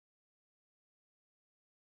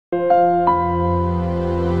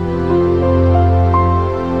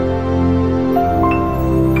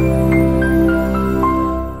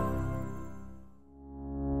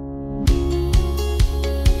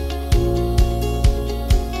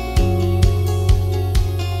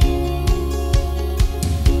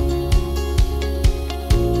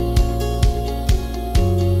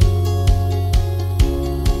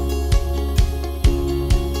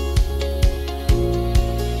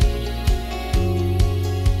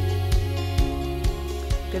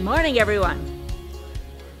Good morning, everyone.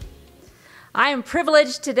 I am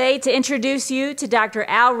privileged today to introduce you to Dr.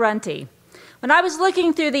 Al Runte. When I was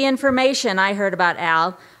looking through the information I heard about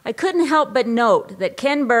Al, I couldn't help but note that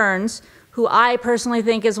Ken Burns, who I personally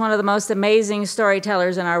think is one of the most amazing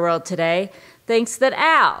storytellers in our world today, thinks that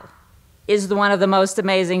Al is one of the most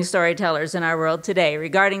amazing storytellers in our world today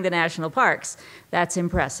regarding the national parks. That's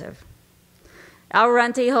impressive. Al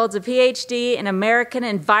Runte holds a Ph.D. in American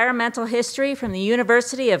Environmental History from the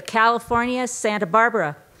University of California, Santa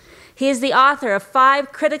Barbara. He is the author of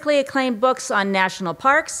 5 critically acclaimed books on national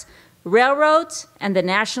parks, railroads, and the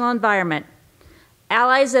national environment.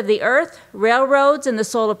 Allies of the Earth, Railroads and the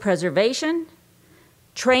Soul of Preservation,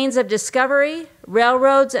 Trains of Discovery,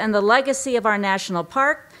 Railroads and the Legacy of Our National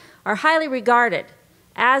Park are highly regarded,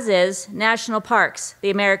 as is National Parks, The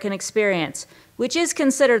American Experience, which is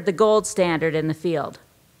considered the gold standard in the field.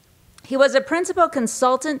 He was a principal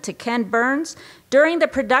consultant to Ken Burns during the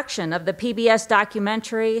production of the PBS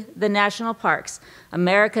documentary, The National Parks,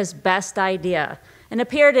 America's Best Idea, and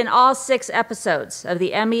appeared in all 6 episodes of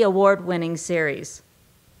the Emmy Award-winning series.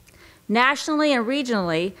 Nationally and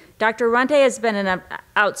regionally, Dr. Runte has been an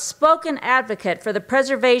outspoken advocate for the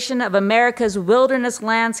preservation of America's wilderness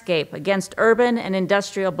landscape against urban and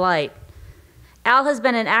industrial blight. Al has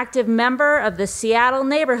been an active member of the Seattle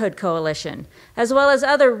Neighborhood Coalition, as well as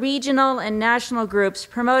other regional and national groups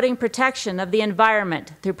promoting protection of the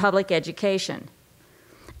environment through public education.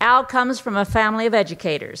 Al comes from a family of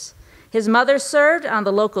educators. His mother served on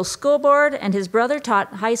the local school board, and his brother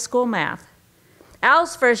taught high school math.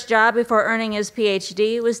 Al's first job before earning his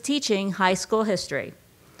Ph.D. was teaching high school history.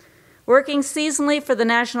 Working seasonally for the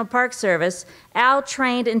National Park Service, Al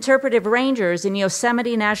trained interpretive rangers in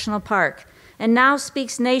Yosemite National Park, and now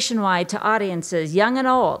speaks nationwide to audiences, young and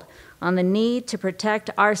old, on the need to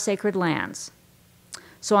protect our sacred lands.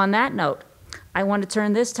 So on that note, I want to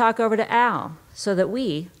turn this talk over to Al so that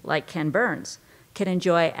we, like Ken Burns, can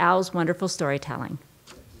enjoy Al's wonderful storytelling.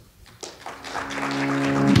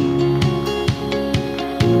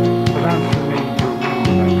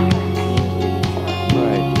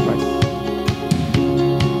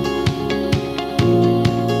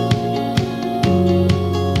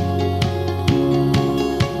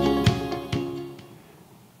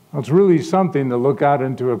 It's really something to look out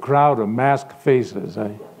into a crowd of masked faces.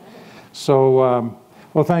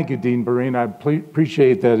 Well, thank you, Dean Barine. I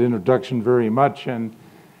appreciate that introduction very much, and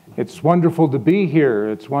it's wonderful to be here.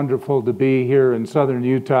 It's wonderful to be here in southern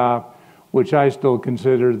Utah, which I still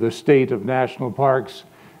consider the state of national parks,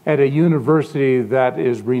 at a university that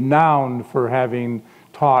is renowned for having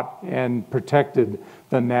taught and protected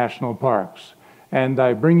the national parks. And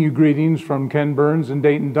I bring you greetings from Ken Burns and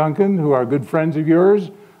Dayton Duncan, who are good friends of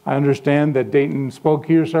yours. I understand that Dayton spoke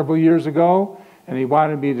here several years ago, and he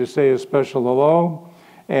wanted me to say a special hello.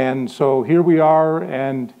 And so here we are,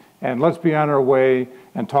 and let's be on our way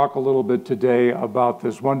and talk a little bit today about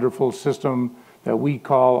this wonderful system that we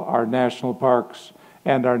call our national parks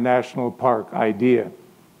and our national park idea.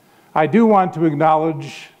 I do want to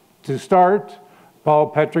acknowledge, to start, Paul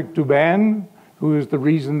Patrick Dubin, who is the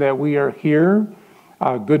reason that we are here.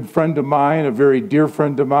 A good friend of mine, a very dear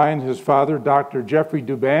friend of mine, his father, Dr. Jeffrey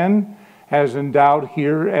Dubin, has endowed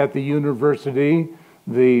here at the university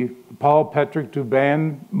the Paul Patrick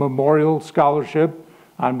Dubin Memorial Scholarship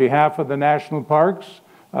on behalf of the national parks.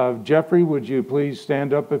 Jeffrey, would you please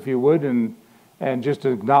stand up if you would and just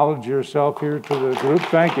acknowledge yourself here to the group?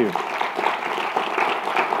 Thank you.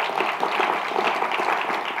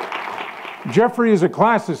 Jeffrey is a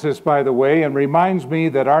classicist, by the way, and reminds me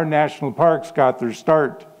that our national parks got their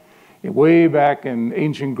start way back in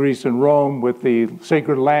ancient Greece and Rome with the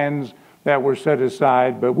sacred lands that were set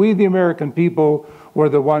aside. But we, the American people, were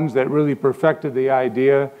the ones that really perfected the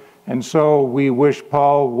idea. And so we wish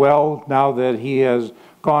Paul well now that he has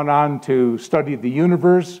gone on to study the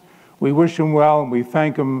universe. We wish him well, and we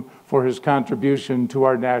thank him for his contribution to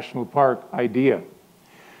our national park idea.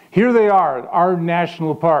 Here they are, our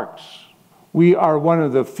national parks. We are one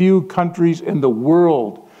of the few countries in the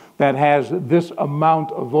world that has this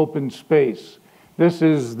amount of open space. This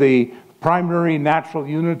is the primary natural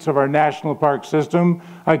units of our national park system.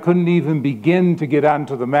 I couldn't even begin to get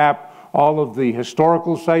onto the map all of the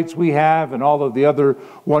historical sites we have and all of the other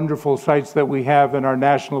wonderful sites that we have in our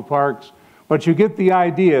national parks. But you get the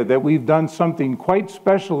idea that we've done something quite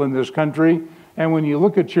special in this country. And when you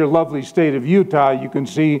look at your lovely state of Utah, you can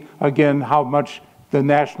see again how much the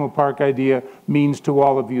national park idea means to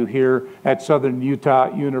all of you here at Southern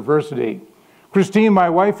Utah University. Christine, my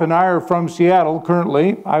wife, and I are from Seattle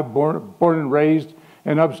currently. I'm born and raised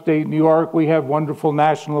in upstate New York. We have wonderful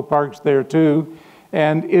national parks there too.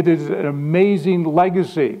 And it is an amazing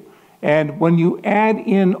legacy. And when you add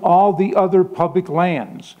in all the other public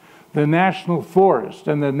lands, the national forest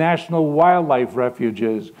and the national wildlife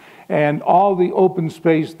refuges, and all the open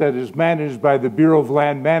space that is managed by the Bureau of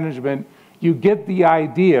Land Management, you get the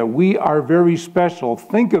idea. We are very special.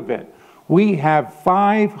 Think of it. We have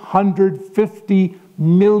 550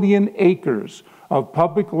 million acres of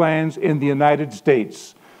public lands in the United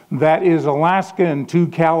States. That is Alaska and 2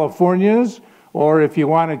 Californias, or if you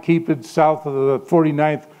want to keep it south of the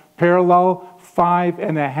 49th parallel,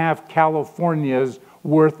 5.5 Californias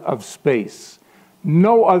worth of space.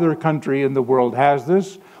 No other country in the world has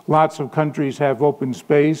this. Lots of countries have open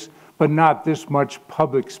space, but not this much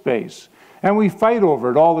public space. And we fight over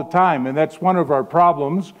it all the time, and that's one of our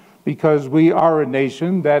problems, because we are a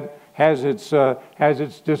nation that has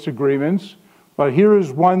its disagreements. But here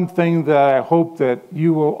is one thing that I hope that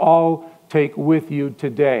you will all take with you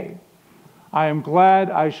today. I am glad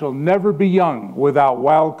I shall never be young without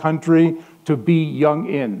wild country to be young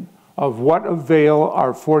in. Of what avail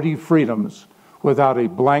are 40 freedoms without a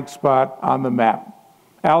blank spot on the map?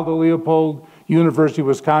 Aldo Leopold, University of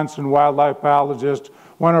Wisconsin wildlife biologist,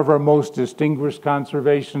 one of our most distinguished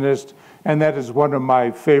conservationists, and that is one of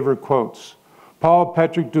my favorite quotes. Paul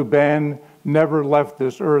Patrick Dubin never left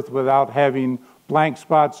this earth without having blank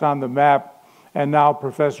spots on the map, and now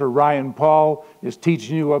Professor Ryan Paul is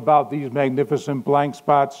teaching you about these magnificent blank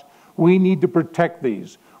spots. We need to protect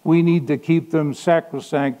these. We need to keep them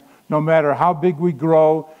sacrosanct, no matter how big we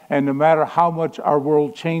grow and no matter how much our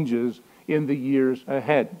world changes in the years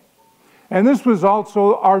ahead. And this was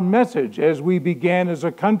also our message as we began as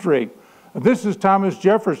a country. This is Thomas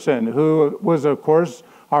Jefferson, who was, of course,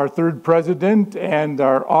 our 3rd president and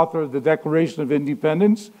our author of the Declaration of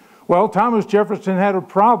Independence. Well, Thomas Jefferson had a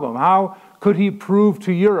problem. How could he prove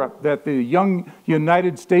to Europe that the young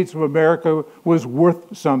United States of America was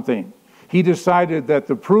worth something? He decided that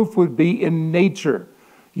the proof would be in nature.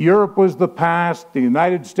 Europe was the past, the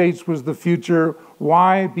United States was the future.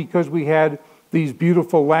 Why? Because we had these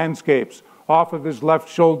beautiful landscapes. Off of his left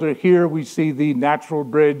shoulder here, we see the natural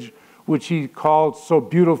bridge, which he called so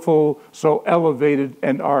beautiful, so elevated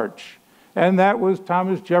an arch. And that was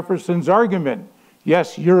Thomas Jefferson's argument.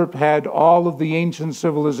 Yes, Europe had all of the ancient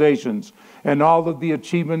civilizations and all of the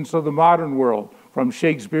achievements of the modern world, from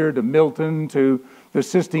Shakespeare to Milton to the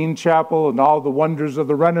Sistine Chapel and all the wonders of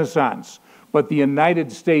the Renaissance. But the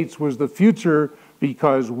United States was the future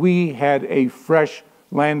because we had a fresh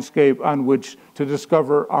landscape on which to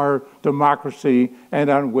discover our democracy and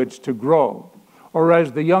on which to grow. Or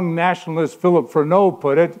as the young nationalist Philip Freneau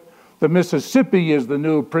put it, the Mississippi is the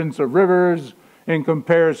new prince of rivers, in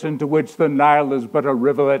comparison to which the Nile is but a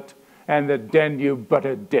rivulet and the Danube but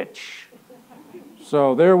a ditch.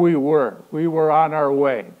 So there we were on our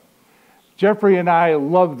way. Jeffrey and I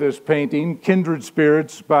love this painting, Kindred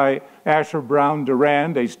Spirits by Asher Brown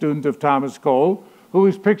Durand, a student of Thomas Cole, who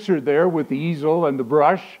is pictured there with the easel and the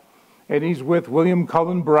brush. And he's with William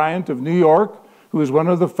Cullen Bryant of New York, who is one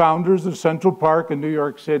of the founders of Central Park in New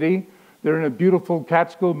York City. They're in a beautiful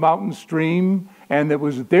Catskill Mountain stream, and it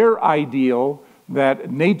was their ideal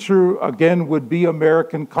that nature, again, would be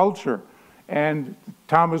American culture. And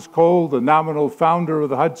Thomas Cole, the nominal founder of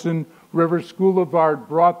the Hudson River School of Art,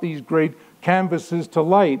 brought these great canvases to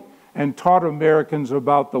light and taught Americans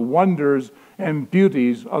about the wonders and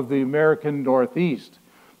beauties of the American Northeast.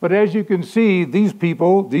 But as you can see, these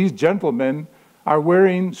people, these gentlemen, are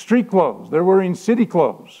wearing street clothes. They're wearing city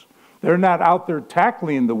clothes. They're not out there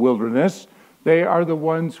tackling the wilderness. They are the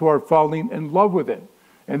ones who are falling in love with it.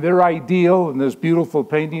 And their ideal in this beautiful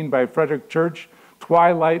painting by Frederick Church,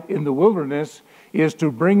 Twilight in the Wilderness, is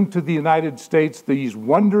to bring to the United States these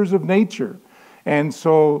wonders of nature. And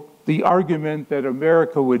so the argument that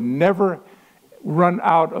America would never run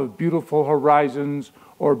out of beautiful horizons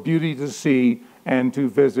or beauty to see and to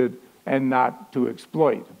visit and not to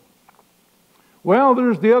exploit. Well,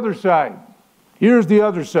 there's the other side. Here's the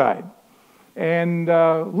other side. And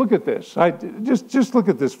look at this. Just look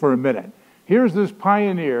at this for a minute. Here's this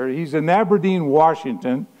pioneer. He's in Aberdeen,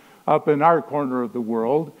 Washington, up in our corner of the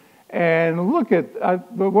world. And look at,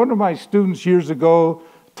 one of my students years ago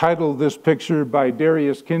titled this picture by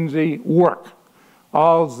Darius Kinsey, Work.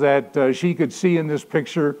 All that she could see in this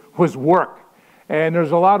picture was work. And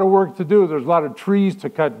there's a lot of work to do. There's a lot of trees to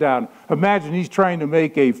cut down. Imagine he's trying to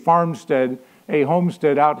make a farmstead, a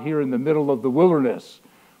homestead out here in the middle of the wilderness.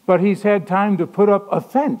 But he's had time to put up a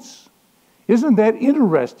fence. Isn't that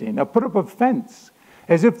interesting? Now put up a fence,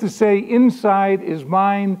 as if to say, inside is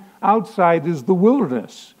mine, outside is the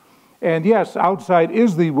wilderness. And yes, outside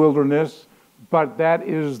is the wilderness, but that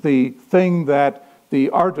is the thing that the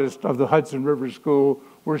artists of the Hudson River School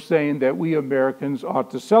were saying that we Americans ought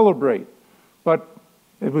to celebrate. But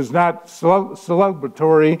it was not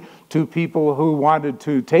celebratory to people who wanted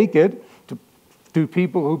to take it, to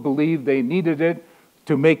people who believed they needed it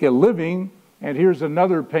to make a living. And here's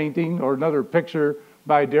another painting or another picture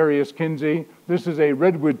by Darius Kinsey. This is a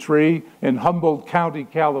redwood tree in Humboldt County,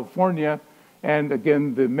 California. And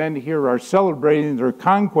again, the men here are celebrating their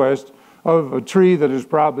conquest of a tree that is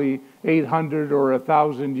probably 800 or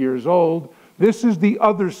 1,000 years old. This is the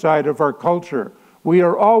other side of our culture. We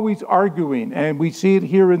are always arguing, and we see it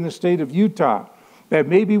here in the state of Utah, that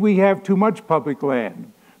maybe we have too much public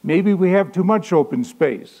land. Maybe we have too much open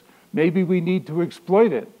space. Maybe we need to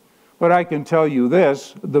exploit it. But I can tell you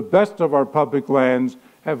this, the best of our public lands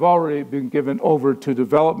have already been given over to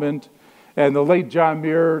development. And the late John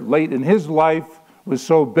Muir, late in his life, was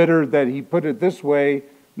so bitter that he put it this way: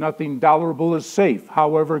 nothing tolerable is safe,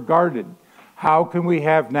 however guarded. How can we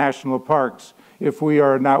have national parks if we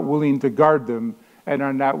are not willing to guard them and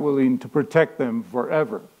are not willing to protect them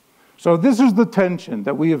forever? So this is the tension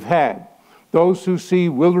that we have had. Those who see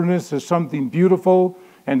wilderness as something beautiful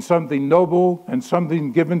and something noble and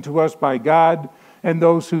something given to us by God, and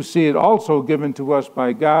those who see it also given to us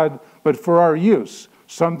by God, but for our use,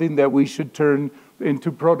 something that we should turn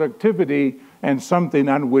into productivity and something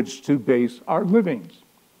on which to base our livings.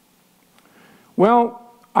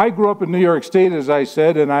 Well, I grew up in New York State, as I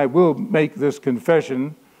said, and I will make this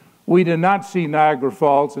confession. We did not see Niagara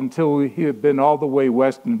Falls until we had been all the way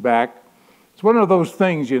west and back. It's one of those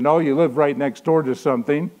things, you know, you live right next door to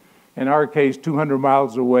something, in our case 200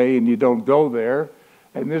 miles away, and you don't go there.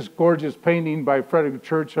 And this gorgeous painting by Frederick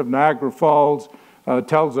Church of Niagara Falls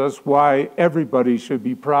tells us why everybody should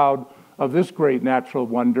be proud of this great natural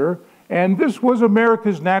wonder. And this was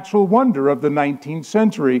America's natural wonder of the 19th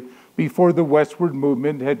century, before the westward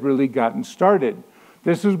movement had really gotten started.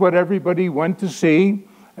 This is what everybody went to see.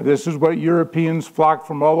 This is what Europeans flocked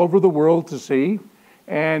from all over the world to see.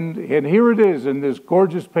 And here it is in this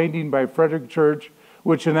gorgeous painting by Frederick Church,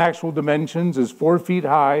 which in actual dimensions is 4 feet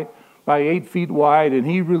high by 8 feet wide, and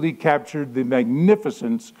he really captured the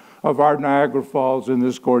magnificence of our Niagara Falls in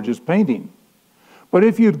this gorgeous painting. But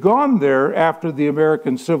if you'd gone there after the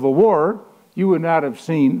American Civil War, you would not have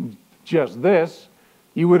seen just this.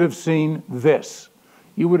 You would have seen this.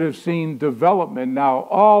 You would have seen development now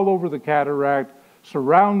all over the cataract,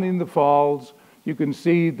 surrounding the falls. You can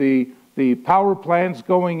see the power plants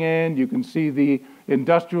going in. You can see the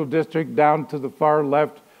industrial district down to the far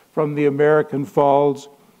left from the American Falls.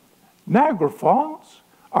 Niagara Falls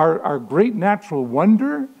are great natural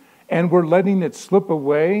wonder, and we're letting it slip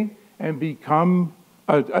away and become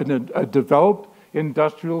a developed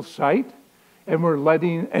industrial site. And we're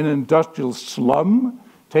letting an industrial slum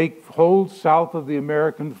take hold south of the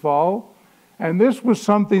American Fall. And this was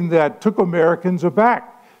something that took Americans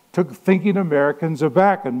aback, took thinking Americans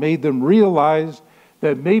aback, and made them realize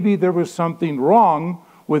that maybe there was something wrong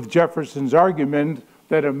with Jefferson's argument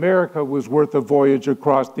that America was worth a voyage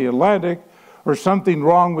across the Atlantic, or something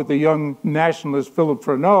wrong with the young nationalist Philip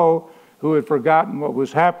Freneau, who had forgotten what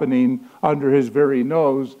was happening under his very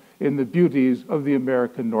nose in the beauties of the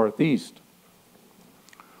American Northeast.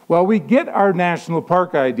 Well, we get our national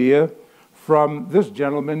park idea from this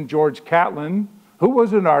gentleman, George Catlin, who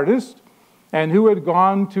was an artist and who had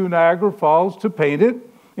gone to Niagara Falls to paint it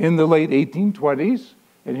in the late 1820s.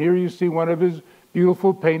 And here you see one of his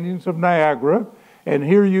beautiful paintings of Niagara. And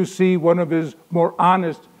here you see one of his more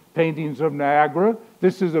honest paintings of Niagara.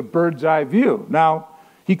 This is a bird's eye view. Now,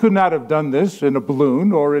 he could not have done this in a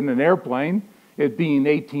balloon or in an airplane, it being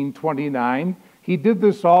 1829. He did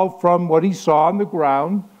this all from what he saw on the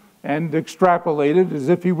ground and extrapolated as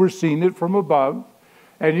if he were seeing it from above.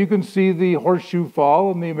 And you can see the Horseshoe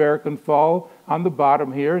Fall and the American Fall on the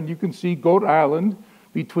bottom here, and you can see Goat Island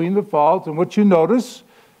between the falls. And what you notice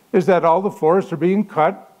is that all the forests are being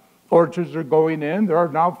cut, orchards are going in, there are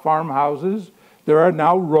now farmhouses, there are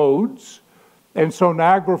now roads. And so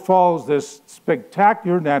Niagara Falls, this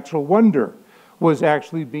spectacular natural wonder, was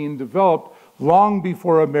actually being developed long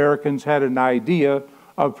before Americans had an idea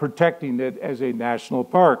of protecting it as a national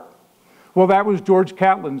park. Well, that was George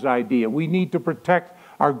Catlin's idea. We need to protect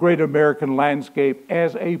our great American landscape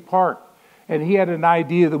as a park. And he had an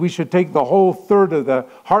idea that we should take the whole third of the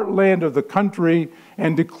heartland of the country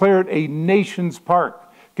and declare it a nation's park,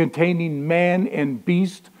 containing man and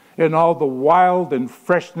beast and all the wild and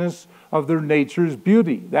freshness of their nature's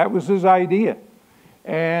beauty. That was his idea.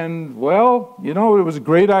 And, well, you know, it was a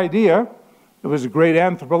great idea. It was a great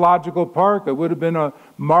anthropological park. It would have been a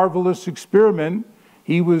marvelous experiment.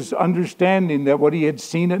 He was understanding that what he had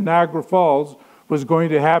seen at Niagara Falls was going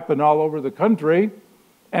to happen all over the country.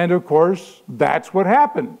 And of course, that's what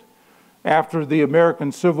happened. After the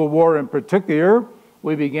American Civil War in particular,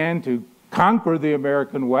 we began to conquer the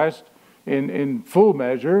American West in full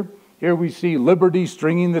measure. Here we see Liberty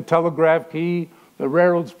stringing the telegraph key, the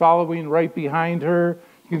railroads following right behind her.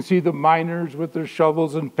 You can see the miners with their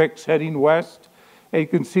shovels and picks heading west. And you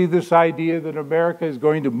can see this idea that America is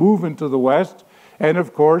going to move into the West. And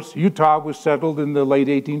of course, Utah was settled in the late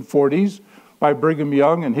 1840s by Brigham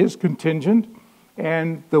Young and his contingent,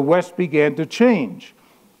 and the West began to change.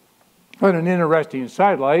 But an interesting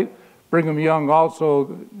sidelight, Brigham Young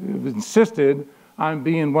also insisted on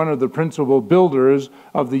being one of the principal builders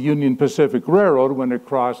of the Union Pacific Railroad when it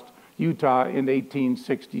crossed Utah in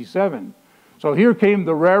 1867. So here came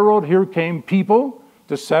the railroad, here came people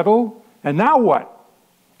to settle, and now what?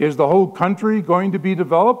 Is the whole country going to be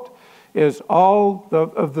developed? Is all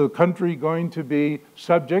of the country going to be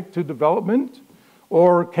subject to development?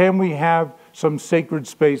 Or can we have some sacred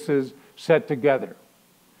spaces set together?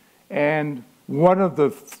 And one of the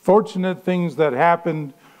fortunate things that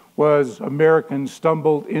happened was Americans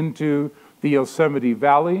stumbled into the Yosemite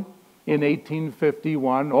Valley in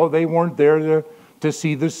 1851. Oh, they weren't there to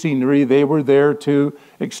see the scenery. They were there to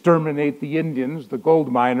exterminate the Indians, the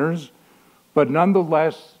gold miners. But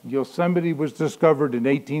nonetheless, Yosemite was discovered in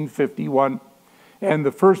 1851, and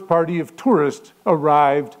the first party of tourists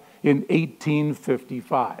arrived in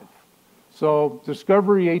 1855. So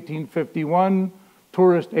discovery 1851,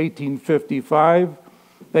 tourist 1855.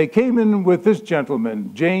 They came in with this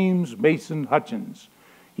gentleman, James Mason Hutchins.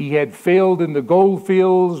 He had failed in the gold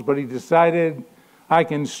fields, but he decided, I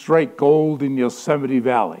can strike gold in Yosemite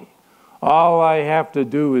Valley. All I have to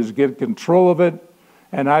do is get control of it,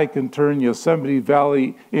 and I can turn Yosemite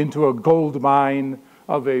Valley into a gold mine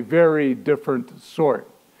of a very different sort.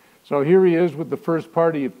 So here he is with the first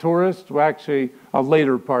party of tourists, well, actually a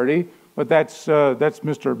later party, but that's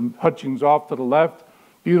Mr. Hutchins off to the left.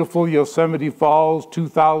 Beautiful Yosemite Falls,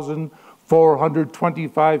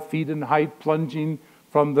 2,425 feet in height, plunging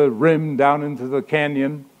from the rim down into the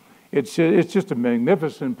canyon. It's just a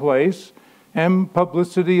magnificent place, and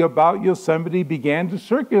publicity about Yosemite began to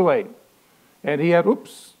circulate. And he had,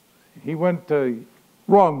 he went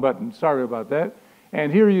wrong button, sorry about that.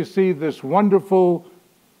 And here you see this wonderful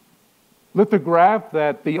lithograph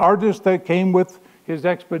that the artist that came with his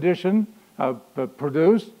expedition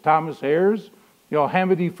produced, Thomas Ayres.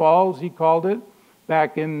 Yosemite Falls, he called it,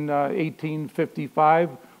 back in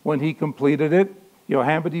 1855 when he completed it.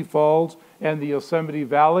 Yosemite Falls and the Yosemite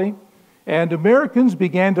Valley. And Americans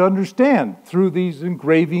began to understand through these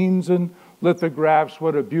engravings and lithographs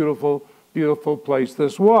what a beautiful place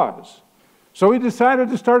this was. So he decided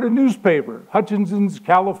to start a newspaper, Hutchinson's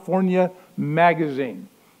California Magazine.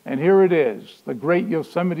 And here it is. The Great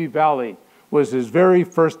Yosemite Valley was his very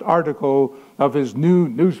first article of his new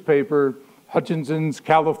newspaper, Hutchinson's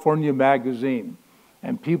California Magazine.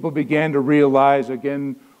 And people began to realize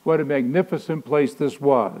again what a magnificent place this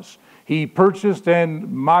was. He purchased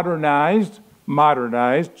and modernized,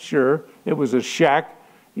 sure, it was a shack.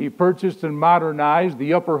 He purchased and modernized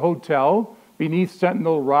the Upper Hotel beneath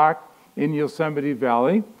Sentinel Rock in Yosemite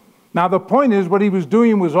Valley. Now the point is, what he was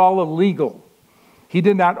doing was all illegal. He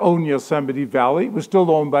did not own Yosemite Valley. It was still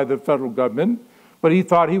owned by the federal government, but he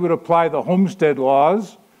thought he would apply the homestead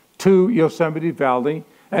laws to Yosemite Valley,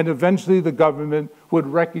 and eventually the government would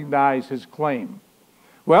recognize his claim.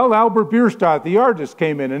 Well, Albert Bierstadt, the artist,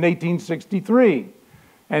 came in 1863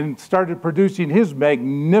 and started producing his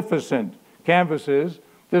magnificent canvases.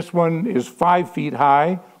 This one is 5 feet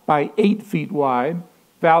high by 8 feet wide,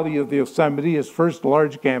 Valley of the Yosemite, his first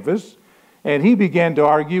large canvas. And he began to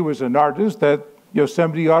argue as an artist that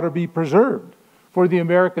Yosemite ought to be preserved for the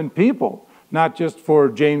American people, not just for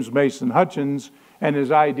James Mason Hutchins and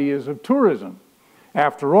his ideas of tourism.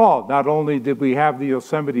 After all, not only did we have the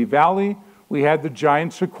Yosemite Valley, we had the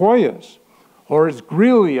giant sequoias. Horace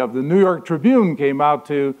Greeley of the New York Tribune came out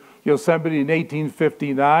to Yosemite in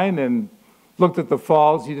 1859 and looked at the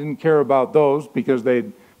falls. He didn't care about those because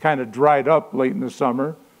they'd kind of dried up late in the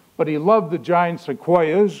summer. But he loved the giant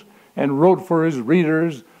sequoias and wrote for his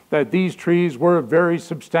readers that these trees were of very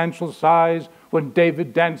substantial size when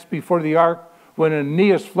David danced before the ark, when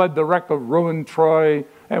Aeneas fled the wreck of ruined Troy,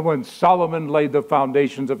 and when Solomon laid the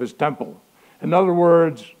foundations of his temple. In other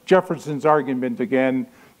words, Jefferson's argument again,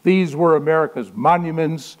 these were America's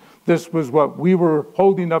monuments. This was what we were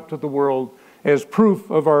holding up to the world as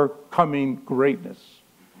proof of our coming greatness.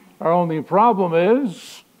 Our only problem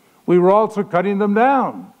is we were also cutting them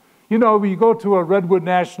down. You know, we go to a Redwood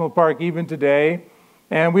National Park even today,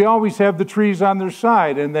 and we always have the trees on their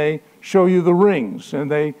side, and they show you the rings,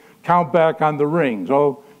 and they count back on the rings.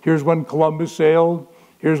 Oh, here's when Columbus sailed,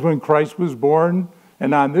 here's when Christ was born,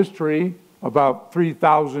 and on this tree, about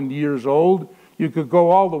 3,000 years old, you could go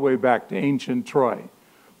all the way back to ancient Troy.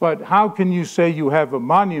 But how can you say you have a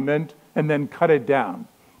monument and then cut it down?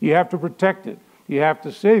 You have to protect it. You have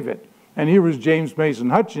to save it. And here was James Mason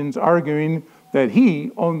Hutchins arguing that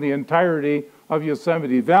he owned the entirety of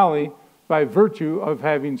Yosemite Valley by virtue of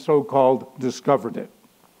having so-called discovered it.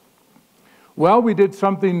 Well, we did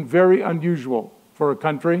something very unusual for a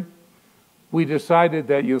country. We decided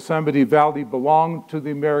that Yosemite Valley belonged to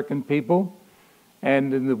the American people.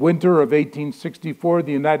 And in the winter of 1864,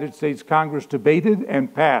 the United States Congress debated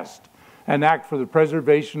and passed an act for the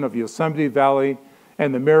preservation of Yosemite Valley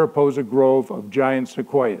and the Mariposa Grove of giant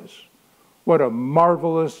sequoias. What a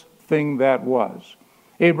marvelous thing that was.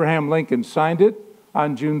 Abraham Lincoln signed it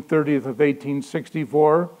on June 30th of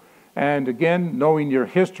 1864. And again, knowing your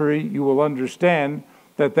history, you will understand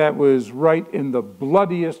that that was right in the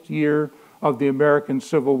bloodiest year of the American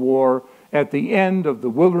Civil War, at the end of the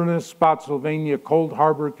Wilderness, Spotsylvania, Cold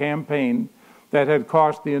Harbor campaign that had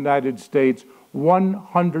cost the United States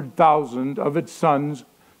 100,000 of its sons,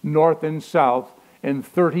 north and south, in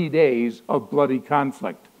 30 days of bloody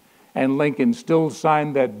conflict. And Lincoln still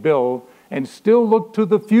signed that bill and still looked to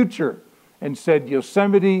the future and said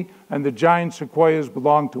Yosemite and the giant sequoias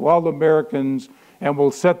belong to all Americans and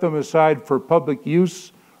will set them aside for public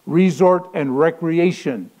use, resort, and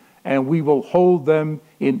recreation, and we will hold them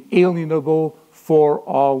inalienable for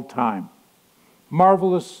all time.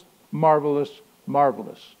 Marvelous, marvelous,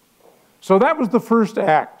 marvelous. So that was the first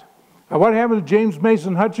act. And what happened to James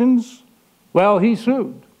Mason Hutchins? Well, he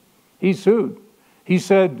sued. He sued. He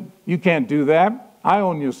said, you can't do that. I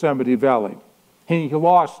own Yosemite Valley. He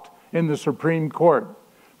lost in the Supreme Court.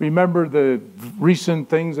 Remember the recent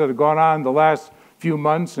things that have gone on the last few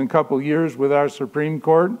months and couple years with our Supreme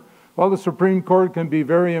Court? Well, the Supreme Court can be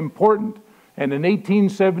very important. And in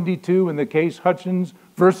 1872, in the case Hutchins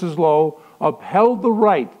versus Lowe, upheld the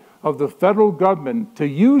right of the federal government to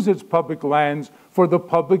use its public lands for the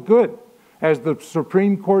public good. As the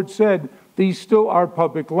Supreme Court said, these still are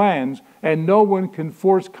public lands, and no one can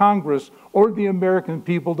force Congress or the American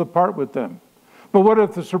people to part with them. But what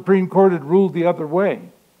if the Supreme Court had ruled the other way?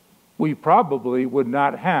 We probably would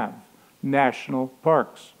not have national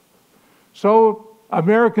parks. So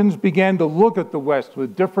Americans began to look at the West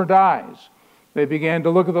with different eyes. They began to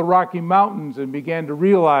look at the Rocky Mountains and began to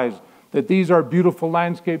realize that these are beautiful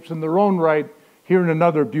landscapes in their own right. Here in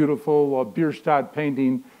another beautiful Bierstadt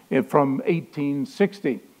painting from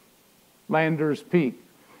 1860, Lander's Peak.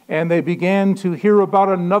 And they began to hear about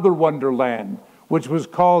another wonderland, which was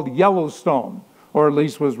called Yellowstone, or at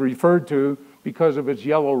least was referred to because of its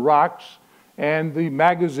yellow rocks. And the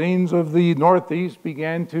magazines of the Northeast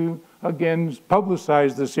began to, again,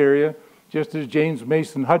 publicize this area, just as James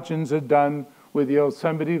Mason Hutchins had done with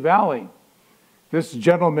Yosemite Valley. This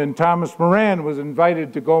gentleman, Thomas Moran, was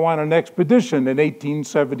invited to go on an expedition in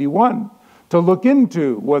 1871 to look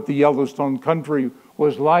into what the Yellowstone country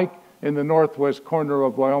was like in the northwest corner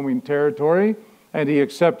of Wyoming Territory, and he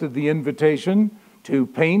accepted the invitation to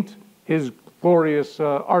paint his glorious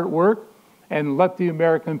artwork and let the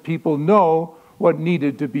American people know what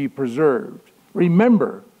needed to be preserved.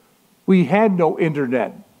 Remember, we had no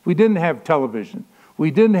internet. We didn't have television.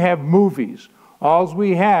 We didn't have movies. All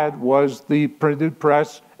we had was the printed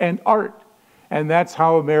press and art. And that's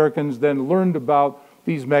how Americans then learned about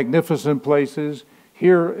these magnificent places.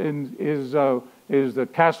 Here is the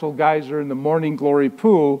Castle Geyser and the Morning Glory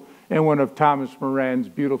Pool in one of Thomas Moran's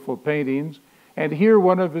beautiful paintings. And here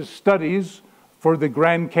one of his studies for the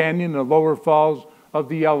Grand Canyon, the lower falls of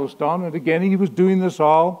the Yellowstone. And again, he was doing this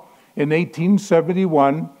all in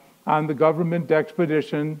 1871 on the government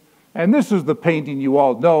expedition. And this is the painting you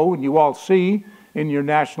all know and you all see in your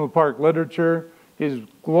national park literature, his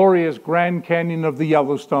glorious Grand Canyon of the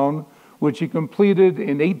Yellowstone, which he completed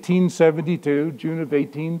in 1872, June of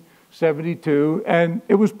 1872, and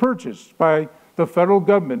it was purchased by the federal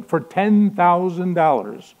government for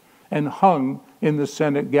 $10,000 and hung in the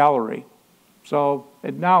Senate gallery. So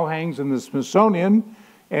it now hangs in the Smithsonian,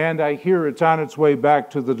 and I hear it's on its way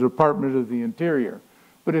back to the Department of the Interior.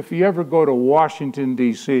 But if you ever go to Washington,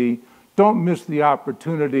 D.C., don't miss the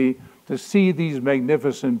opportunity to see these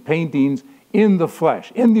magnificent paintings in the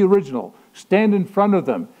flesh, in the original. Stand in front of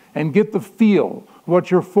them and get the feel,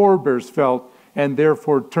 what your forebears felt, and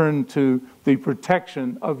therefore turn to the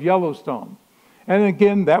protection of Yellowstone. And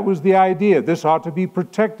again, that was the idea. This ought to be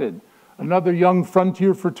protected. Another young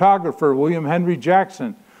frontier photographer, William Henry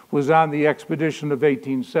Jackson, was on the expedition of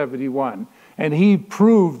 1871. And he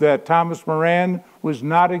proved that Thomas Moran was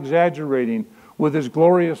not exaggerating with his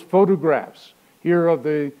glorious photographs here of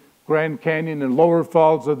the Grand Canyon and lower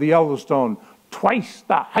falls of the Yellowstone, twice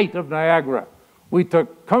the height of Niagara. We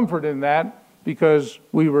took comfort in that because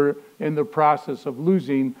we were in the process of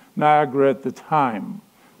losing Niagara at the time.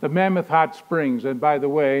 The Mammoth Hot Springs, and by the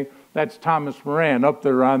way, that's Thomas Moran up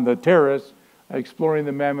there on the terrace exploring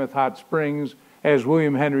the Mammoth Hot Springs as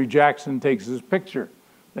William Henry Jackson takes his picture.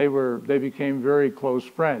 They became very close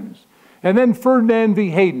friends. And then Ferdinand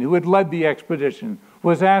V. Hayden, who had led the expedition,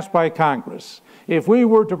 was asked by Congress, if we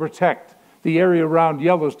were to protect the area around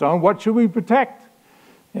Yellowstone, what should we protect?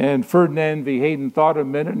 And Ferdinand V. Hayden thought a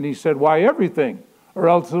minute and he said, why, everything, or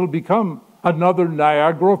else it'll become another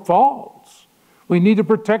Niagara Falls. We need to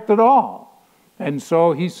protect it all. And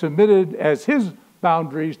so he submitted as his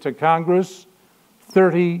boundaries to Congress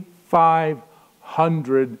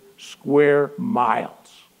 3,500 square miles.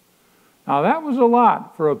 Now that was a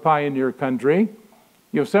lot for a pioneer country.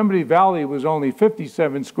 Yosemite Valley was only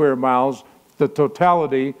 57 square miles, the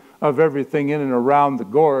totality of everything in and around the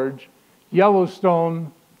gorge.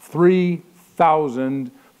 Yellowstone,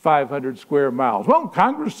 3,500 square miles. Well,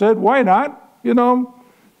 Congress said, why not? You know,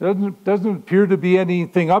 doesn't appear to be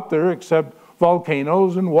anything up there except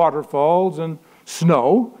volcanoes and waterfalls and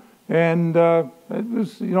snow. And it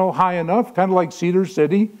was, you know, high enough, kind of like Cedar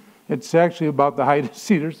City. It's actually about the height of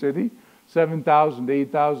Cedar City, 7,000 to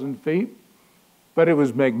 8,000 feet. But it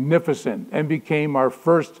was magnificent and became our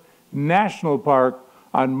first national park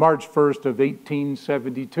on March 1st of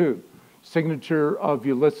 1872. Signature of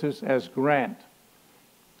Ulysses S. Grant.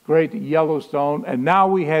 Great Yellowstone, and now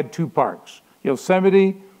we had two parks.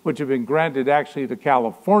 Yosemite, which had been granted actually to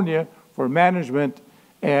California for management,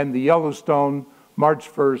 and the Yellowstone, March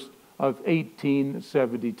 1st of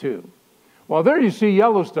 1872. Well, there you see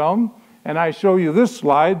Yellowstone, and I show you this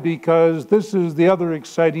slide because this is the other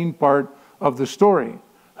exciting part of the story.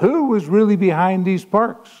 Who was really behind these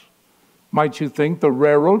parks? Might you think the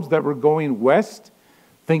railroads that were going west,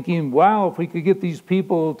 thinking, wow, if we could get these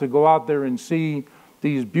people to go out there and see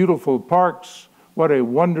these beautiful parks, what a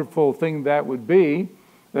wonderful thing that would be.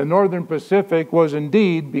 The Northern Pacific was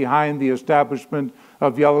indeed behind the establishment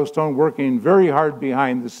of Yellowstone, working very hard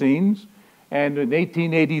behind the scenes. And in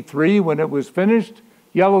 1883, when it was finished,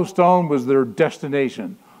 Yellowstone was their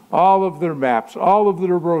destination. All of their maps, all of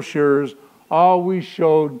their brochures, always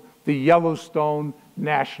showed the Yellowstone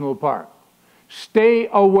National Park. Stay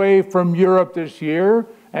away from Europe this year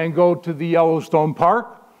and go to the Yellowstone Park.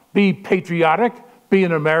 Be patriotic, be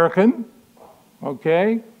an American,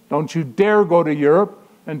 okay? Don't you dare go to Europe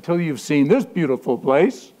until you've seen this beautiful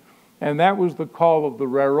place. And that was the call of the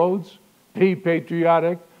railroads. Be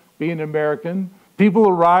patriotic, be an American. People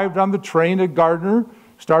arrived on the train at Gardner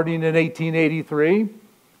starting in 1883.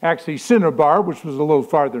 Actually, Cinnabar, which was a little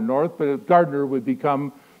farther north, but Gardner would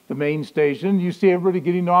become the main station. You see everybody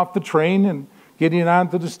getting off the train and getting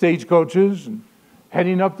onto the stagecoaches and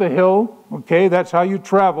heading up the hill. Okay, that's how you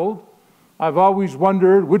traveled. I've always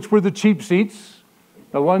wondered which were the cheap seats,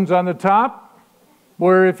 the ones on the top,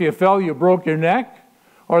 where if you fell, you broke your neck,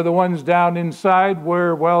 or the ones down inside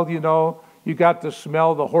where, well, you know, you got to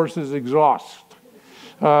smell the horse's exhaust.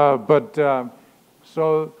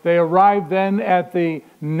 So they arrived then at the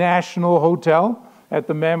National Hotel at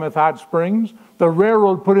the Mammoth Hot Springs. The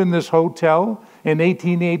railroad put in this hotel in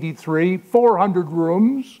 1883, 400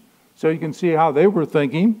 rooms, so you can see how they were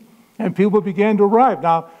thinking, and people began to arrive.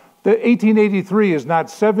 Now, the 1883 is not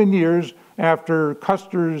 7 years after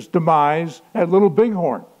Custer's demise at Little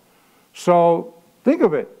Bighorn. So think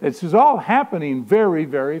of it. This is all happening very,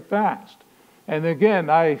 very fast. And again,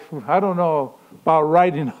 I don't know about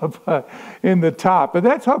writing up in the top, but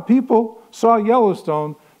that's how people saw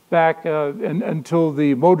Yellowstone back until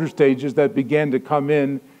the motor stages that began to come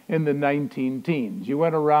in the 19-teens. You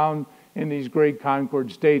went around in these great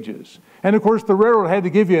Concord stages. And of course, the railroad had to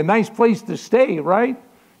give you a nice place to stay, right?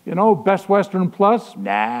 You know, Best Western Plus?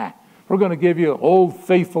 Nah, we're going to give you Old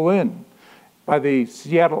Faithful Inn by the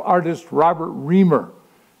Seattle artist Robert Reamer.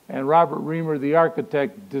 And Robert Reamer, the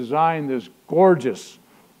architect, designed this gorgeous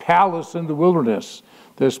palace in the wilderness,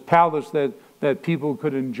 this palace that people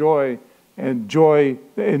could enjoy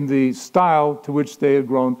in the style to which they had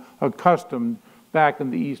grown accustomed back in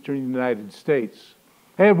the eastern United States.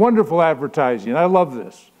 They had wonderful advertising. I love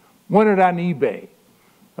this. Won it on eBay.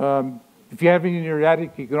 If you have any in your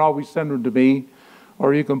attic, you can always send them to me,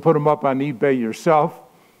 or you can put them up on eBay yourself.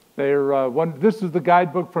 This is the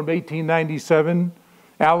guidebook from 1897,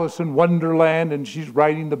 Alice in Wonderland, and she's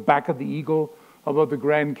riding the back of the eagle above the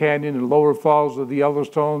Grand Canyon and lower falls of the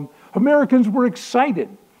Yellowstone. Americans were excited.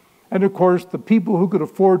 And of course, the people who could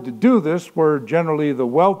afford to do this were generally the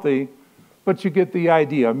wealthy, but you get the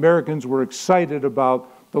idea. Americans were excited about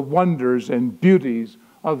the wonders and beauties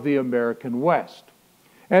of the American West.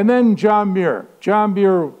 And then John Muir. John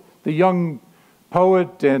Muir, the young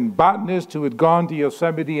poet and botanist who had gone to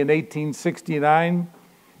Yosemite in 1869,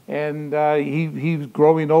 and he was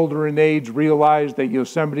growing older in age, realized that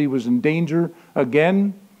Yosemite was in danger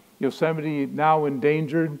again. Yosemite now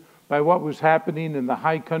endangered by what was happening in the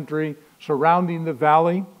high country surrounding the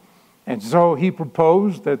valley. And so he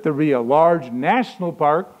proposed that there be a large national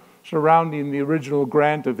park surrounding the original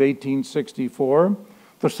grant of 1864.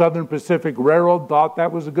 The Southern Pacific Railroad thought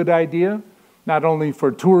that was a good idea, not only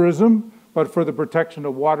for tourism, but for the protection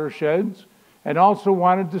of watersheds, and also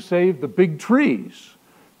wanted to save the big trees,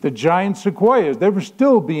 the giant sequoias. They were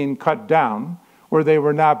still being cut down where they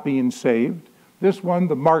were not being saved. This one,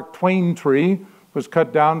 the Mark Twain tree, was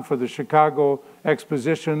cut down for the Chicago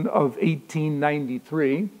Exposition of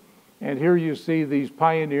 1893. And here you see these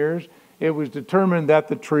pioneers. It was determined that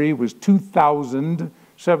the tree was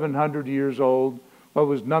 2,700 years old, but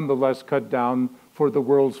was nonetheless cut down for the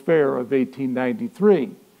World's Fair of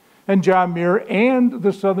 1893. And John Muir and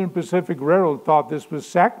the Southern Pacific Railroad thought this was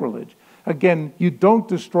sacrilege. Again, you don't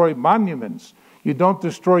destroy monuments. You don't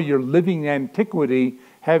destroy your living antiquity,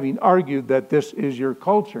 having argued that this is your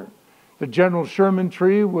culture. The General Sherman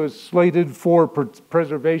tree was slated for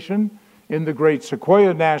preservation in the Great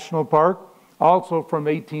Sequoia National Park, also from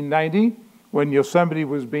 1890, when Yosemite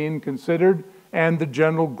was being considered, and the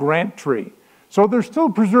General Grant tree. So they're still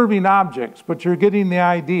preserving objects, but you're getting the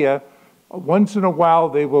idea. Once in a while,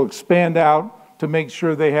 they will expand out to make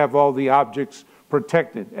sure they have all the objects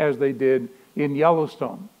protected, as they did in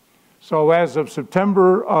Yellowstone. So as of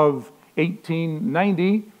September of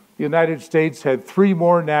 1890, the United States had 3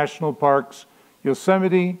 more national parks: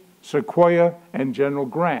 Yosemite, Sequoia, and General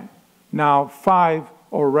Grant. Now 5,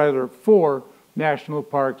 or rather 4, national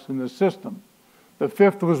parks in the system. The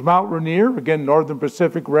 5th was Mount Rainier. Again, Northern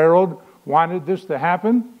Pacific Railroad wanted this to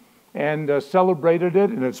happen and celebrated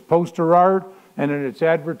it in its poster art and in its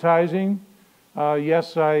advertising.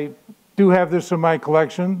 Yes, I do have this in my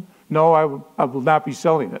collection. No, I will not be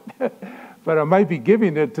selling it. But I might be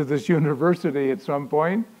giving it to this university at some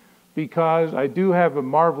point, because I do have a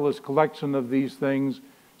marvelous collection of these things,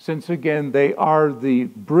 since again, they are the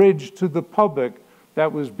bridge to the public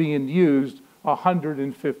that was being used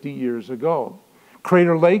 150 years ago.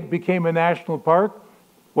 Crater Lake became a national park,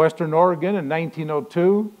 Western Oregon, in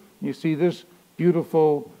 1902. You see this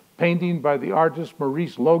beautiful painting by the artist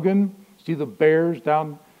Maurice Logan. See the bears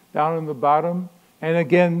down in the bottom. And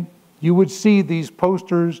again, you would see these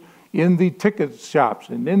posters in the ticket shops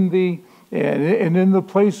and in the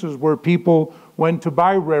places where people went to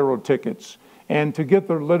buy railroad tickets and to get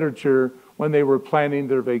their literature when they were planning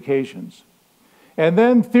their vacations. And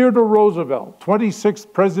then Theodore Roosevelt,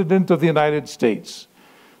 26th President of the United States,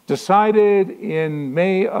 decided in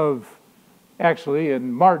March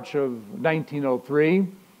of 1903,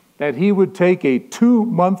 that he would take a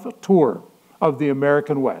 2-month tour of the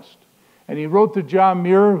American West. And he wrote to John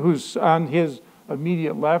Muir, who's on his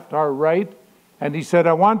immediate left, our right, and he said,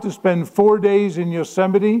 I want to spend 4 days in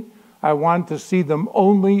Yosemite. I want to see them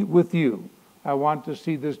only with you. I want to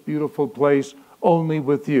see this beautiful place only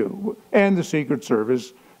with you, and the Secret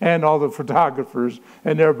Service, and all the photographers,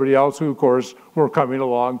 and everybody else who, of course, were coming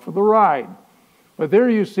along for the ride. But there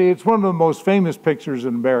you see, it's one of the most famous pictures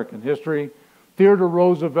in American history. Theodore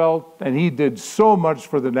Roosevelt, and he did so much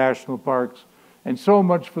for the national parks and so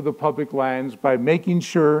much for the public lands by making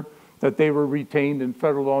sure that they were retained in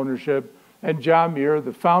federal ownership. And John Muir,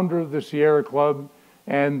 the founder of the Sierra Club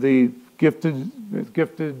and the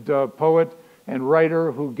gifted poet and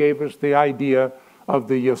writer who gave us the idea of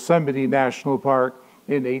the Yosemite National Park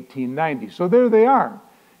in 1890. So there they are.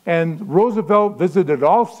 And Roosevelt visited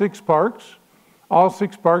all 6 parks. All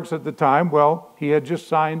 6 parks at the time. Well, he had just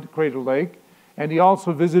signed Crater Lake, and he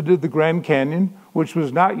also visited the Grand Canyon, which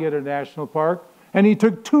was not yet a national park, and he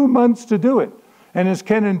took 2 months to do it. And as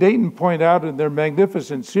Ken and Dayton point out in their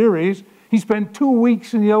magnificent series, he spent 2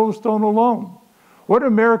 weeks in Yellowstone alone. What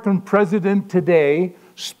American president today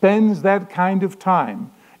spends that kind of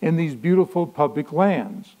time in these beautiful public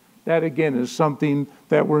lands? That, again, is something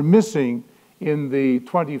that we're missing in the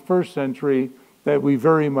 21st century that we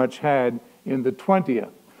very much had in the 20th.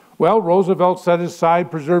 Well, Roosevelt set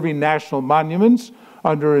aside preserving national monuments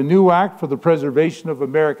under a new act for the preservation of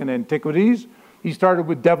American antiquities. He started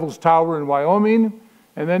with Devil's Tower in Wyoming,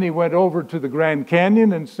 and then he went over to the Grand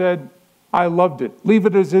Canyon and said, I loved it. Leave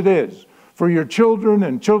it as it is. For your children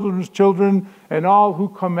and children's children and all who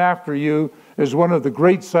come after you is one of the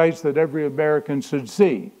great sights that every American should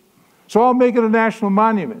see. So I'll make it a national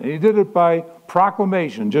monument. And he did it by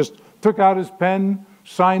proclamation just took out his pen,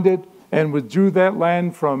 signed it, and withdrew that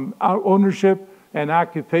land from ownership and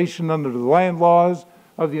occupation under the land laws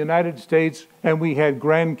of the United States, and we had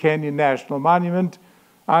Grand Canyon National Monument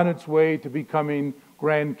on its way to becoming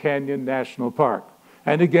Grand Canyon National Park.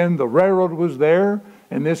 And again, the railroad was there,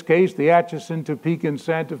 in this case, the Atchison, Topeka, and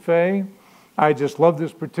Santa Fe. I just love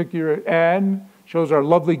this particular ad. Shows our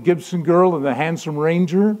lovely Gibson girl and the handsome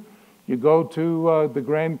ranger. You go to the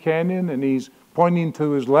Grand Canyon, and he's pointing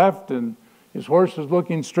to his left, and his horse is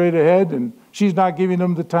looking straight ahead, and she's not giving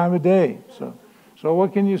him the time of day. So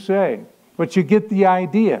what can you say? But you get the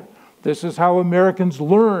idea. This is how Americans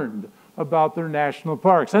learned about their national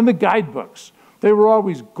parks. And the guidebooks, they were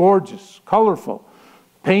always gorgeous, colorful,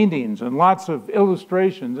 paintings and lots of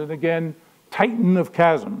illustrations. And again, Titan of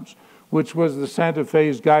Chasms, which was the Santa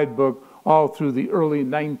Fe's guidebook all through the early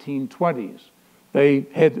 1920s. They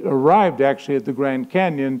had arrived actually at the Grand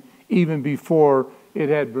Canyon even before it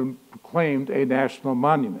had been proclaimed a national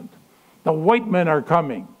monument. The white men are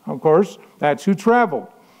coming. Of course, that's who traveled.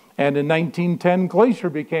 And in 1910,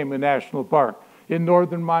 Glacier became a national park in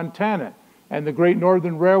northern Montana. And the Great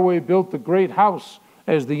Northern Railway built the Great House,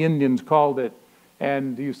 as the Indians called it.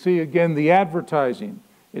 And you see again the advertising.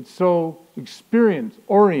 It's so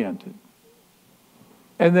experience-oriented.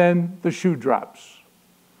 And then the shoe drops.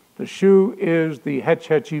 The shoe is the Hetch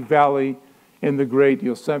Hetchy Valley in the Great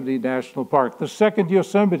Yosemite National Park. The second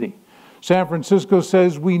Yosemite. San Francisco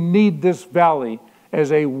says we need this valley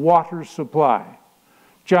as a water supply.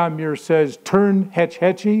 John Muir says turn Hetch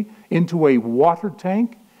Hetchy into a water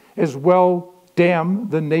tank, as well dam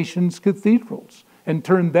the nation's cathedrals and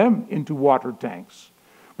turn them into water tanks.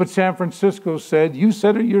 But San Francisco said, you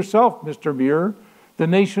said it yourself, Mr. Muir, the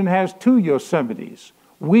nation has two Yosemites.